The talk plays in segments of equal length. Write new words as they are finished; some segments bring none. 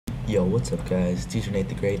Yo, what's up guys? It's Nate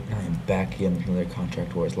the Great, and I am back again with another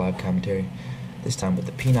Contract Wars live commentary. This time with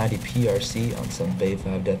the P90 PRC on some Bay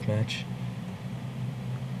 5 deathmatch.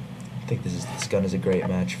 I think this gun is a great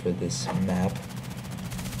match for this map,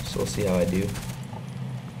 so we'll see how I do.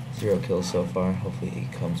 0 kills so far. Hopefully he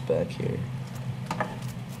comes back here.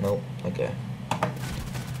 Nope. Okay.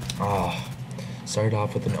 Started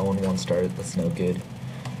off with an 0-1 start. That's no good.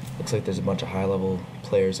 Looks like there's a bunch of high-level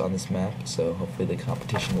players on this map, so hopefully the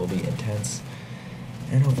competition will be intense.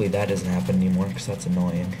 And hopefully that doesn't happen anymore, because that's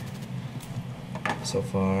annoying. So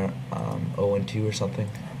far, 0-2 or something.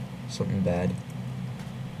 Something bad.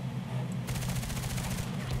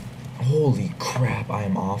 Holy crap, I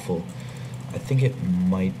am awful. I think it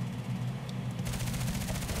might...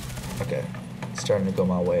 Okay, it's starting to go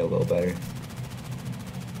my way a little better.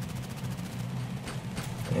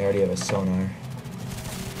 They already have a sonar.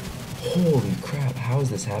 Holy crap, how is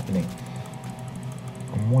this happening?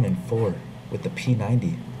 I'm 1-4 with the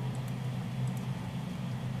P90.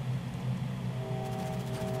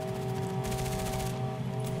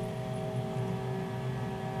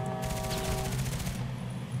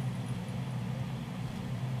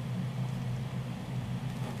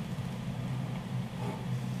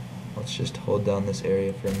 Let's just hold down this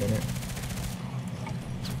area for a minute.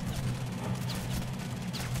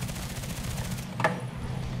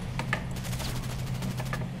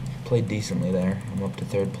 Played decently there. I'm up to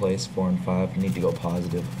 3rd place, 4-5. Need to go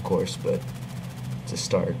positive, of course, but it's a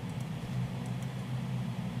start.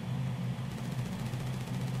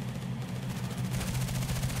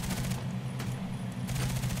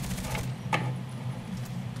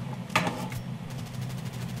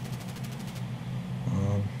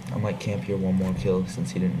 I might camp here one more kill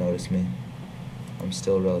since he didn't notice me. I'm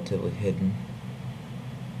still relatively hidden.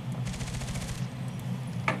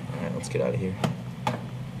 Alright, let's get out of here.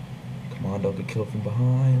 Come on, don't get killed from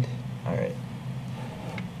behind. Alright.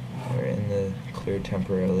 We're in the clear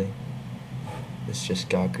temporarily. This just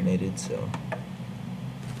got grenaded, so...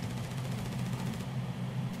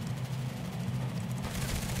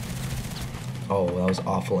 Oh, that was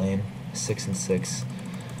awful aim. 6-6.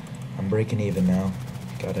 I'm breaking even now.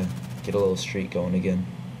 Gotta get a little streak going again.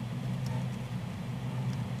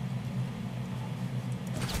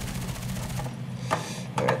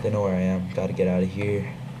 Alright, they know where I am. Gotta get out of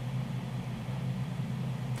here.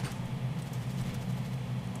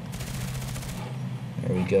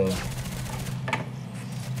 There we go.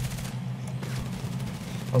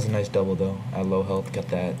 That was a nice double though. At low health, got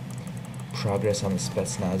that progress on the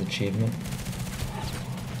Spetsnaz achievement.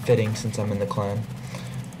 Fitting since I'm in the clan.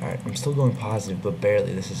 Alright, I'm still going positive, but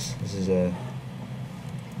barely. This is a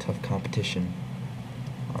tough competition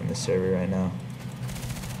on this server right now.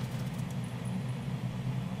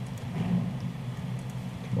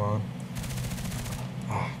 Come on.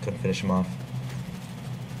 Couldn't finish him off.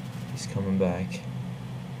 He's coming back.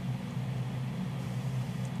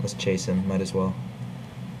 Let's chase him, might as well.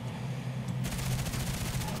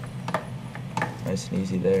 Nice and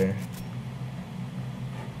easy there.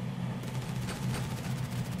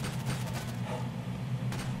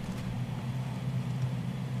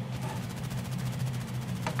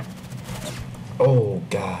 Oh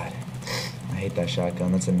god, I hate that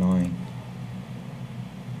shotgun, that's annoying.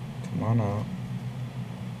 Come on out.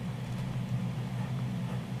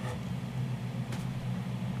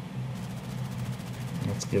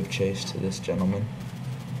 Let's give chase to this gentleman.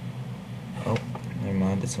 Oh, never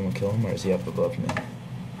mind, did someone kill him or is he up above me?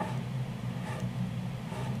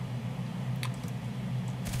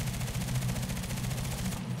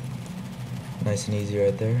 Nice and easy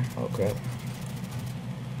right there. Oh crap.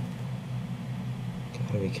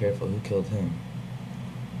 Gotta be careful who killed him.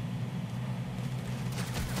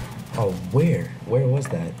 Oh, where? Where was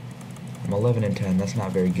that? I'm 11-10, that's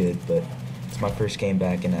not very good, but it's my first game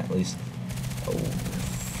back in at least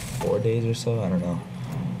 4 days or so, I don't know.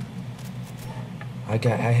 I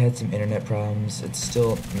had some internet problems. It's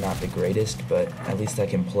still not the greatest, but at least I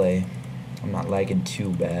can play. I'm not lagging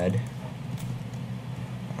too bad.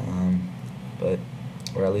 But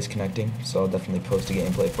we're at least connecting, so I'll definitely post a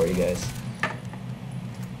gameplay for you guys.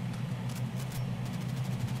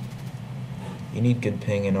 You need good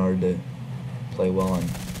ping in order to play well on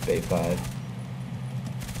Bay 5.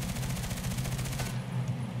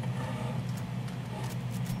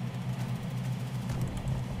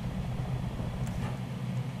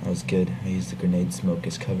 That was good. I used the grenade smoke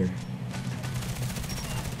as cover.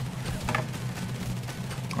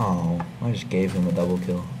 Oh, I just gave him a double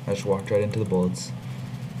kill. I just walked right into the bullets.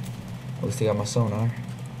 At least I got my sonar.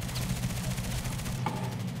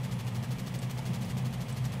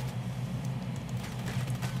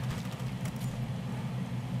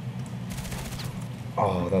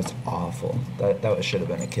 Oh, that's awful. That should have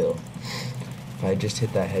been a kill. If I just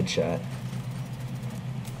hit that headshot.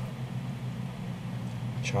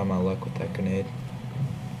 Try my luck with that grenade.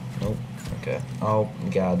 Nope. Okay. Oh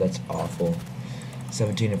god, that's awful.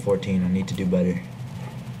 17 and 14. I need to do better.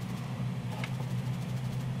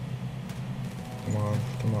 Come on,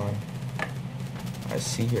 come on. I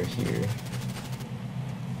see you're here.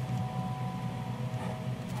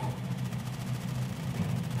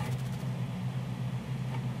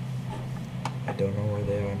 I don't know where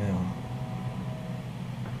they are now.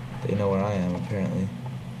 They know where I am, apparently.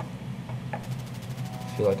 I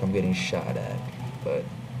feel like I'm getting shot at, but...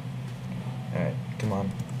 Alright, come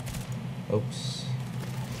on. Oops.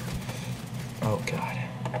 Oh, God.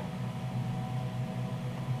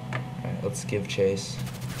 Alright, let's give chase.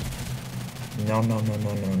 No, no, no,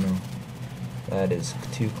 no, no, no. That is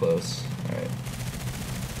too close. Alright.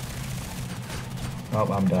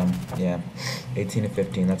 Oh, I'm done. Yeah. 18 to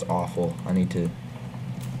 15, that's awful. I need to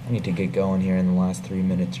get going here in the last 3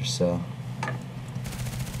 minutes or so.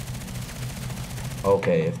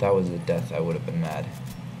 Okay, if that was a death, I would have been mad.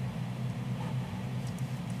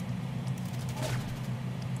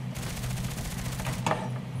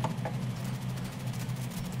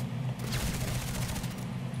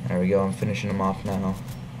 There we go, I'm finishing him off now.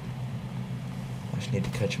 I just need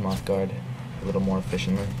to catch him off guard a little more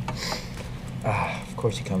efficiently. Ah, of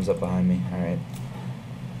course he comes up behind me. Alright.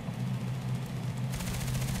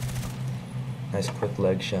 Nice quick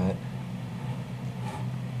leg shot.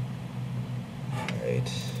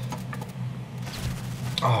 Alright.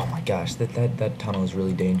 Oh my gosh, that tunnel is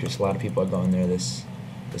really dangerous. A lot of people are going there this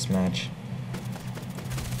match.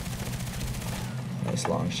 Nice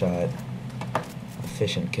long shot.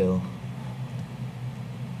 Efficient kill.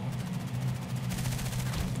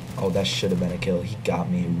 Oh, that should have been a kill. He got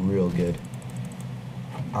me real good.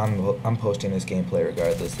 I'm posting this gameplay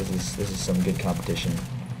regardless. This is some good competition.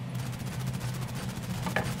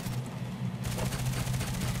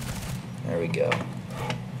 There we go.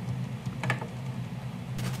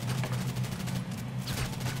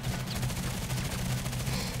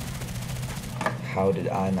 How did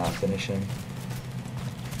I not finish him?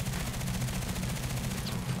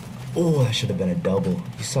 Oh, that should have been a double.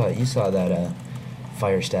 You saw that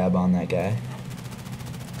fire stab on that guy.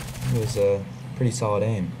 It was a pretty solid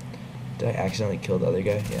aim. Did I accidentally kill the other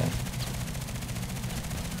guy? Yeah.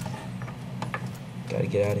 Gotta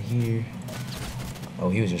get out of here. Oh,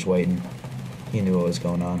 he was just waiting. He knew what was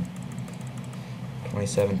going on.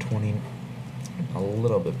 27-20. A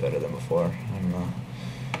little bit better than before. I don't know.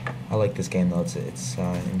 I like this game though. It's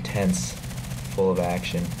intense, full of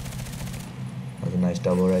action. That was a nice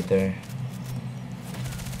double right there.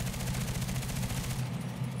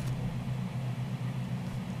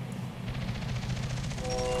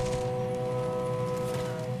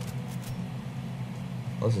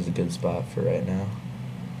 Well, this is a good spot for right now.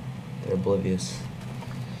 They're oblivious.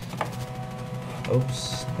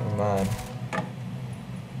 Oops, never mind.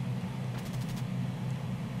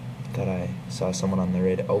 Thought I saw someone on the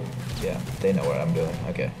radar. Oh, yeah, they know what I'm doing.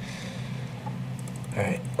 Okay.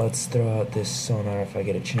 Alright, let's throw out this sonar if I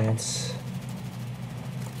get a chance.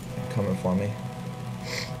 They're coming for me.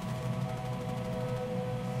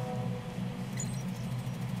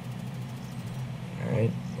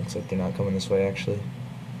 Alright, looks like they're not coming this way actually.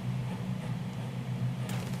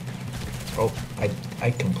 Oh, I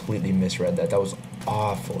completely misread that. That was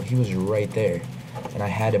awful. He was right there. And I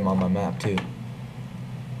had him on my map too.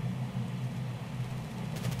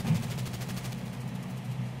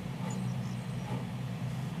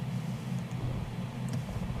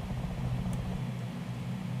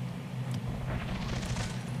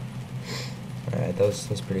 Alright, that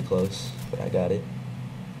was pretty close, but I got it.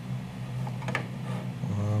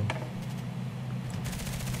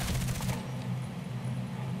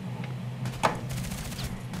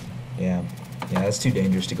 Yeah, that's too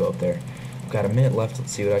dangerous to go up there. I've got a minute left.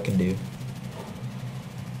 Let's see what I can do.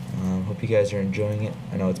 Hope you guys are enjoying it.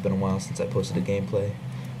 I know it's been a while since I posted a gameplay.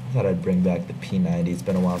 I thought I'd bring back the P90. It's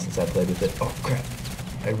been a while since I played with it. Oh crap!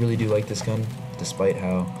 I really do like this gun, despite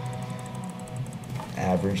how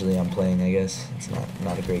averagely I'm playing. I guess it's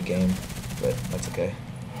not a great game, but that's okay.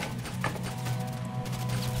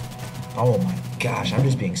 Oh my gosh! I'm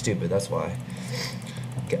just being stupid. That's why.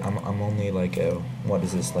 I'm only like a, what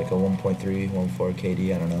is this, like a 1.3, 1.4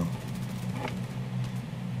 KD, I don't know.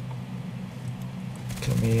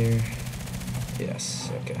 Come here. Yes,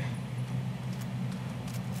 okay.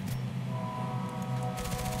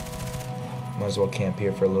 Might as well camp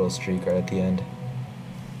here for a little streak right at the end.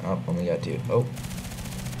 Oh, only got two. Oh.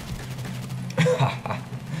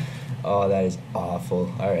 Oh, that is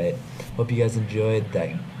awful. Alright. Hope you guys enjoyed that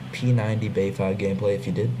P90 Bay 5 gameplay. If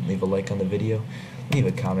you did, leave a like on the video. Leave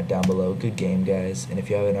a comment down below. Good game, guys. And if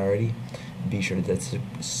you haven't already, be sure to hit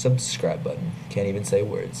that subscribe button. Can't even say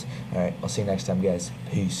words. Alright, I'll see you next time, guys.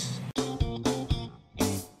 Peace.